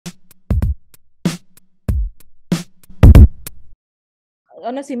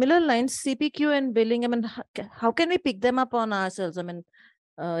on a similar line, CPQ and billing, I mean, how can we pick them up on ourselves? I mean,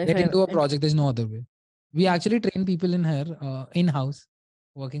 get into a project, there's no other way. We actually train people in here, in-house,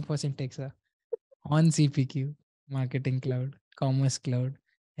 working for Cyntexa on CPQ, Marketing Cloud, Commerce Cloud,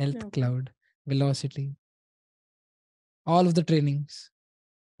 Health Cloud, Velocity, all of the trainings,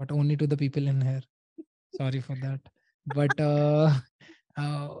 but only to the people in here. Sorry for that. But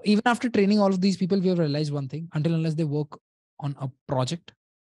even after training all of these people, we have realized one thing: until unless they work on a project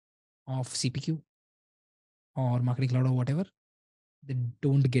of CPQ or Marketing Cloud or whatever, they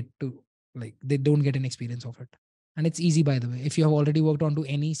don't get an experience of it. And it's easy, by the way. If you have already worked onto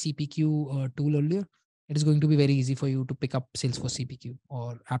any CPQ tool earlier, it is going to be very easy for you to pick up Salesforce CPQ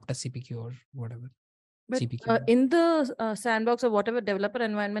or Aptus CPQ or whatever. But CPQ. In the sandbox or whatever developer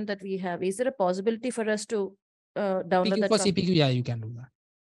environment that we have, is there a possibility for us to download CPQ that for CPQ? Yeah, you can do that.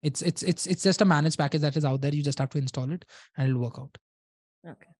 It's just a managed package that is out there. You just have to install it and it'll work out.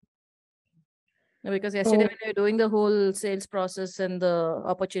 Okay. No, because yesterday when we were doing the whole sales process and the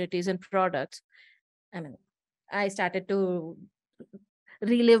opportunities and products, I mean, I started to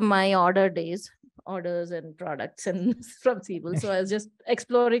relive my orders and products and from Siebel. So I was just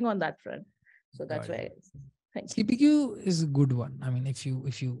exploring on that front. So that's why. CPQ is a good one. I mean, if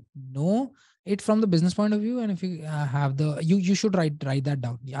you know it from the business point of view, and if you have you should write that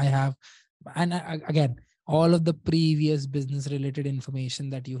down. I have, and again, all of the previous business related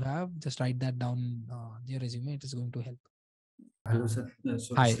information that you have, just write that down in your resume. It is going to help. Hello sir.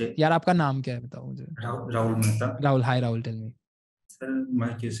 Hi. यार आपका नाम क्या है बताओ मुझे. Rahul Mehta. Rahul. Hi Rahul. Tell me. Sir,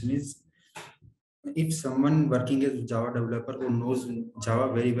 my question is, if someone working as Java developer who knows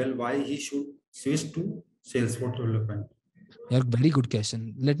Java very well, why he should switch to Salesforce development? Yeah, very good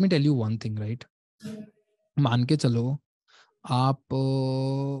question. Let me tell you one thing, right? मान के चलो आप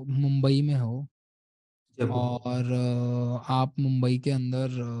मुंबई में हो और आप मुंबई के अंदर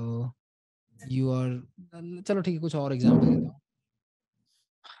यू आर, चलो ठीक है कुछ और एग्जांपल देता हूँ.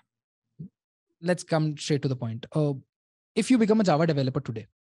 Let's come straight to the point. If you become a Java developer today,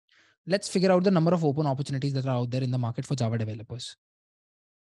 let's figure out the number of open opportunities that are out there in the market for Java developers.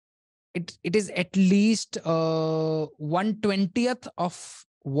 It is at least 1/20th of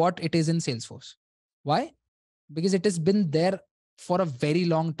what it is in Salesforce. Why? Because it has been there for a very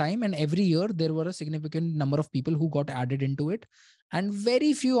long time, and every year there were a significant number of people who got added into it, and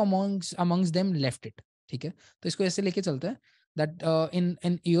very few amongst them left it. ठीक है, तो इसको ऐसे लेके चलते हैं that in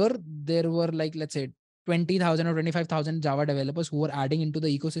an year there were like, let's say 20,000 or 25,000 Java developers who were adding into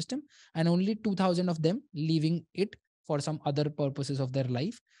the ecosystem, and only 2,000 of them leaving it for some other purposes of their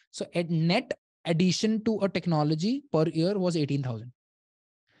life. So a net addition to a technology per year was 18,000.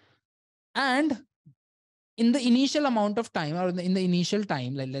 And in the initial amount of time, or in the initial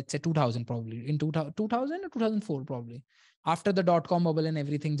time, like let's say 2000 probably, in 2000 or 2004 probably, after the .com bubble and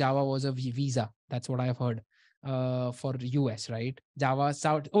everything, Java was a visa. That's what I have heard for US, right? Java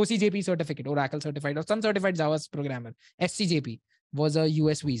OCJP certificate, Oracle certified, or some certified Java programmer, SCJP was a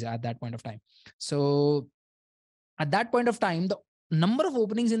US visa at that point of time. So at that point of time, the number of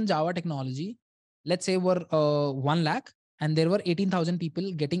openings in Java technology, let's say, were 1 lakh, and there were 18,000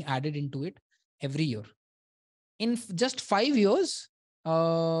 people getting added into it every year. In just 5 years,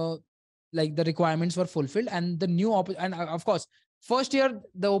 like the requirements were fulfilled, and the new and of course, first year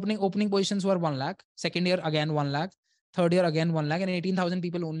the opening positions were 1 lakh. Second year again 1 lakh. Third year again 1 lakh, and 18,000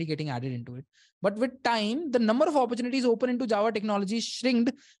 people only getting added into it. But with time, the number of opportunities open into Java technology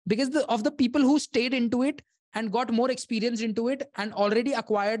shrinked because of the people who stayed into it and got more experience into it and already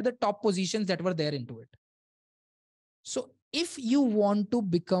acquired the top positions that were there into it. So if you want to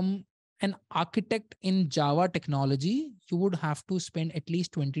become an architect in Java technology, you would have to spend at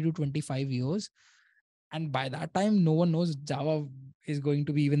least 20 to 25 years. And by that time, no one knows Java is going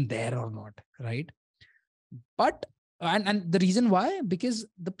to be even there or not, right? But, and the reason why, because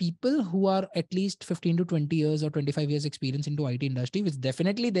the people who are at least 15 to 20 years or 25 years experience into IT industry, which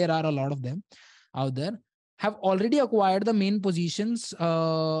definitely there are a lot of them out there, have already acquired the main positions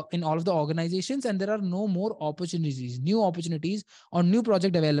in all of the organizations, and there are no more opportunities, new opportunities or new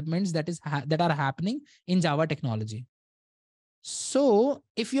project developments that are happening in Java technology. So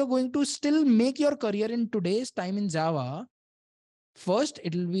if you're going to still make your career in today's time in Java, first,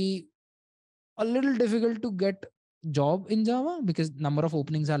 it will be a little difficult to get job in Java because number of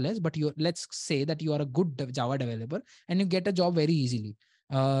openings are less, but let's say that you are a good Java developer and you get a job very easily.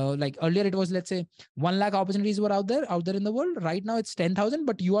 Like earlier it was, let's say 1 lakh opportunities were out there in the world. Right now it's 10,000,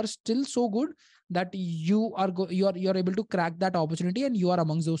 but you are still so good that you are able to crack that opportunity, and you are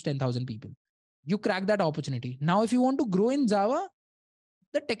amongst those 10,000 people. You crack that opportunity. Now, if you want to grow in Java,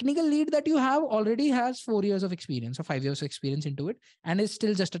 the technical lead that you have already has 4 years of experience or 5 years of experience into it and is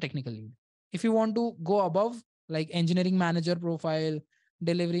still just a technical lead. If you want to go above, like engineering manager profile,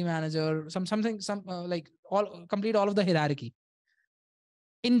 delivery manager, like complete all of the hierarchy.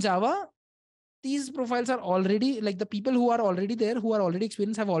 In Java, these profiles are already, like the people who are already there, who are already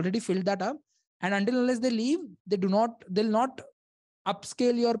experienced, have already filled that up. And until unless they leave, they'll not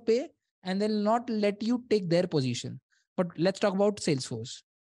upscale your pay and they'll not let you take their position. But let's talk about Salesforce.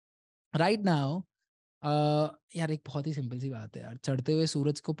 Right now, यार एक बहुत ही simple सी बात है यार, चढ़ते हुए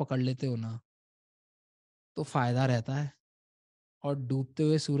सूरज को पकड़ लेते हो ना तो फायदा रहता है, और डूबते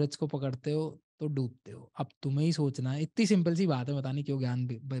हुए सूरज को पकड़ते हो तो डूबते हो. अब तुम्हें ही सोचना है. इतनी सिंपल सी बात है, पता नहीं क्यों ज्ञान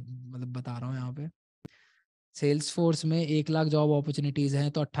मतलब बता रहा हूँ यहाँ पे. सेल्स फोर्स में 1 लाख जॉब अपॉर्चुनिटीज हैं,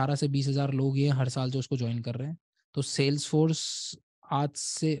 तो 18 से 20,000 लोग ये हर साल जो उसको ज्वाइन कर रहे हैं. तो सेल्स फोर्स आज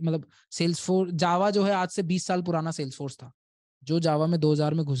से, मतलब सेल्स फोर्स जावा जो है आज से 20 साल पुराना सेल्स फोर्स था. जो जावा में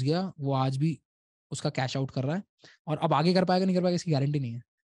 2000 में घुस गया वो आज भी उसका कैश आउट कर रहा है, और अब आगे कर पाएगा नहीं कर पाएगा इसकी गारंटी नहीं है.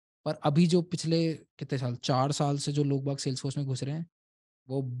 पर अभी जो पिछले कितने साल, 4 साल से जो लोग बाग सेल्स फोर्स में घुस रहे हैं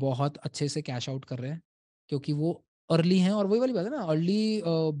वो बहुत अच्छे से कैश आउट कर रहे हैं, क्योंकि वो अर्ली हैं. और वही वाली बात है ना, early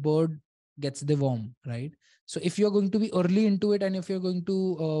bird gets the worm, right? So if you're going to be early into it and if you're going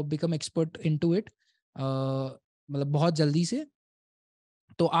to become expert into it, मतलब बहुत जल्दी से,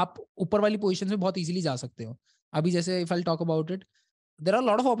 तो आप ऊपर वाली पोजीशन में बहुत इजीली जा सकते हो. अभी जैसे if I'll talk about it, there are a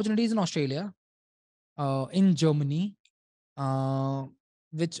lot of opportunities in Australia, in Germany,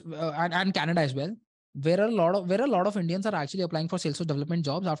 which and Canada as well, where a lot of Indians are actually applying for Salesforce development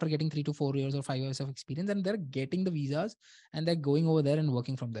jobs after getting 3 to 4 years or 5 years of experience, and they're getting the visas and they're going over there and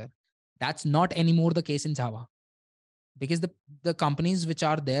working from there. That's not anymore the case in Java, because the companies which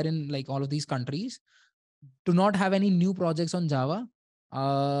are there in like all of these countries do not have any new projects on Java.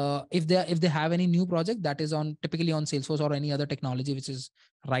 If they have any new project, that is on typically on Salesforce or any other technology which is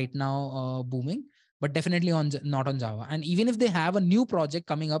right now booming, but definitely not on Java. And even if they have a new project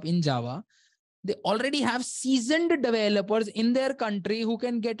coming up in Java, they already have seasoned developers in their country who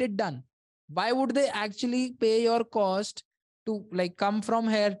can get it done. Why would they actually pay your cost to like come from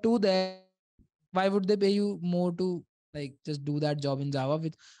here to there? Why would they pay you more to like just do that job in Java,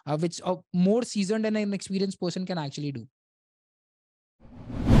 which a more seasoned and an experienced person can actually do?